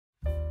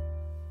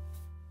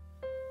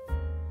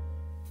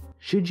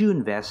Should you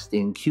invest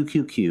in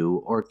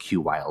QQQ or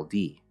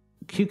QYLD?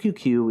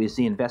 QQQ is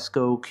the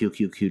Invesco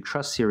QQQ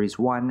Trust Series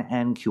 1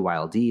 and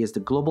QYLD is the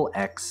Global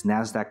X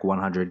NASDAQ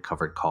 100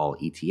 Covered Call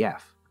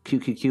ETF.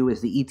 QQQ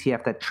is the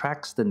ETF that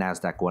tracks the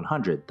NASDAQ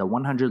 100, the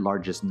 100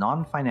 largest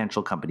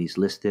non-financial companies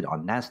listed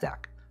on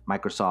NASDAQ: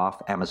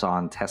 Microsoft,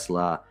 Amazon,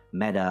 Tesla,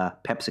 Meta,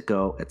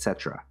 PepsiCo,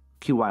 etc.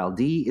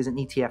 QYLD is an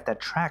ETF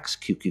that tracks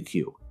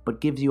QQQ, but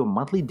gives you a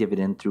monthly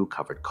dividend through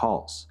covered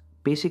calls.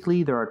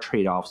 Basically, there are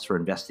trade-offs for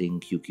investing in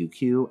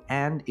QQQ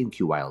and in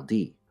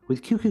QYLD.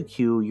 With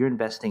QQQ, you're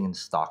investing in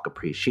stock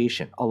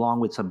appreciation,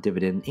 along with some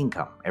dividend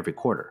income every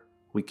quarter.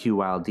 With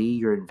QYLD,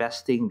 you're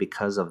investing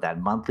because of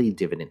that monthly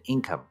dividend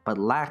income, but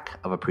lack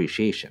of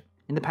appreciation.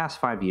 In the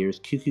past 5 years,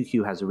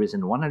 QQQ has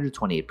risen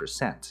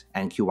 128%,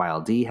 and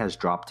QYLD has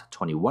dropped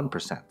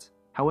 21%.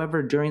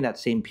 However, during that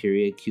same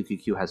period,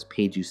 QQQ has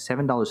paid you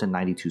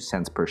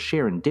 $7.92 per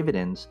share in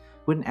dividends,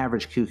 with an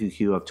average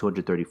QQQ of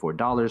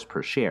 $234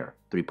 per share,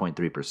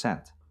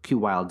 3.3%.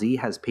 QYLD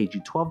has paid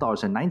you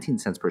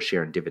 $12.19 per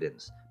share in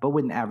dividends, but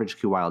with an average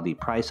QYLD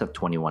price of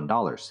 $21,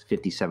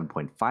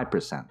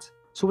 57.5%.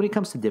 So when it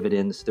comes to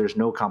dividends, there's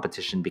no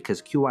competition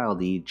because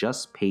QYLD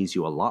just pays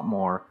you a lot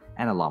more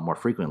and a lot more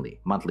frequently,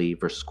 monthly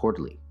versus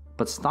quarterly.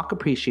 But stock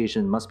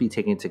appreciation must be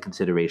taken into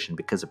consideration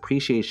because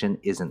appreciation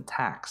isn't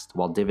taxed,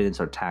 while dividends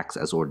are taxed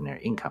as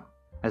ordinary income.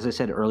 As I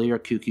said earlier,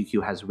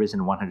 QQQ has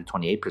risen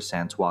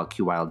 128%, while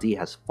QYLD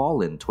has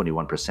fallen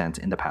 21%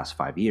 in the past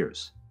 5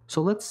 years.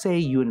 So let's say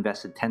you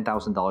invested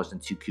 $10,000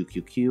 into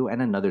QQQ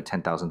and another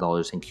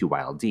 $10,000 in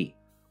QYLD.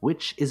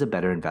 Which is a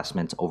better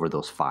investment over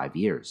those 5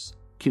 years?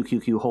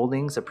 QQQ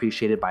holdings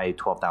appreciated by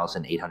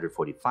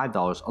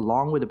 $12,845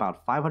 along with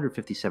about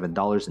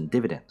 $557 in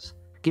dividends,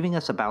 giving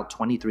us about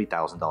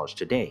 $23,000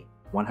 today,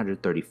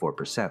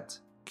 134%.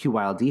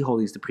 QYLD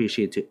holdings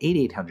depreciated to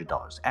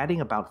 $8,800,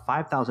 adding about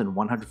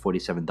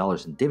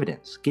 $5,147 in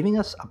dividends, giving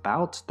us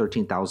about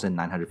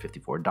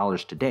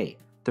 $13,954 today,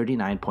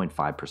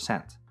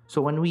 39.5%.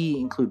 So when we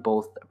include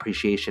both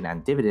appreciation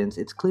and dividends,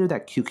 it's clear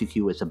that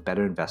QQQ is a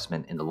better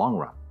investment in the long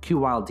run.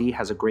 QYLD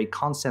has a great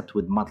concept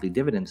with monthly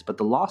dividends, but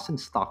the loss in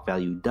stock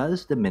value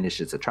does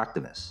diminish its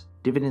attractiveness.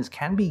 Dividends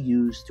can be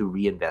used to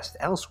reinvest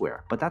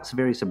elsewhere, but that's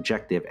very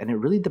subjective and it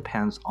really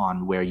depends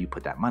on where you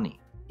put that money.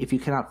 If you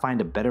cannot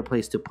find a better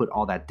place to put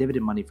all that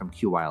dividend money from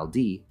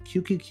QYLD,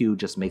 QQQ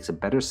just makes a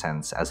better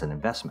sense as an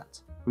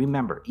investment.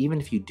 Remember,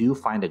 even if you do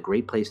find a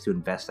great place to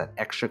invest that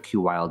extra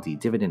QYLD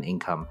dividend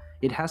income,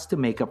 it has to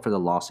make up for the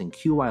loss in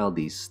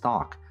QYLD's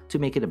stock to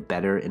make it a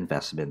better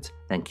investment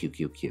than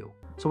QQQ.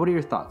 So what are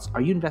your thoughts? Are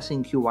you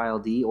investing in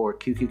QYLD or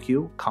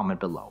QQQ? Comment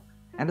below.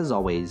 And as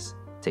always,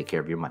 take care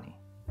of your money.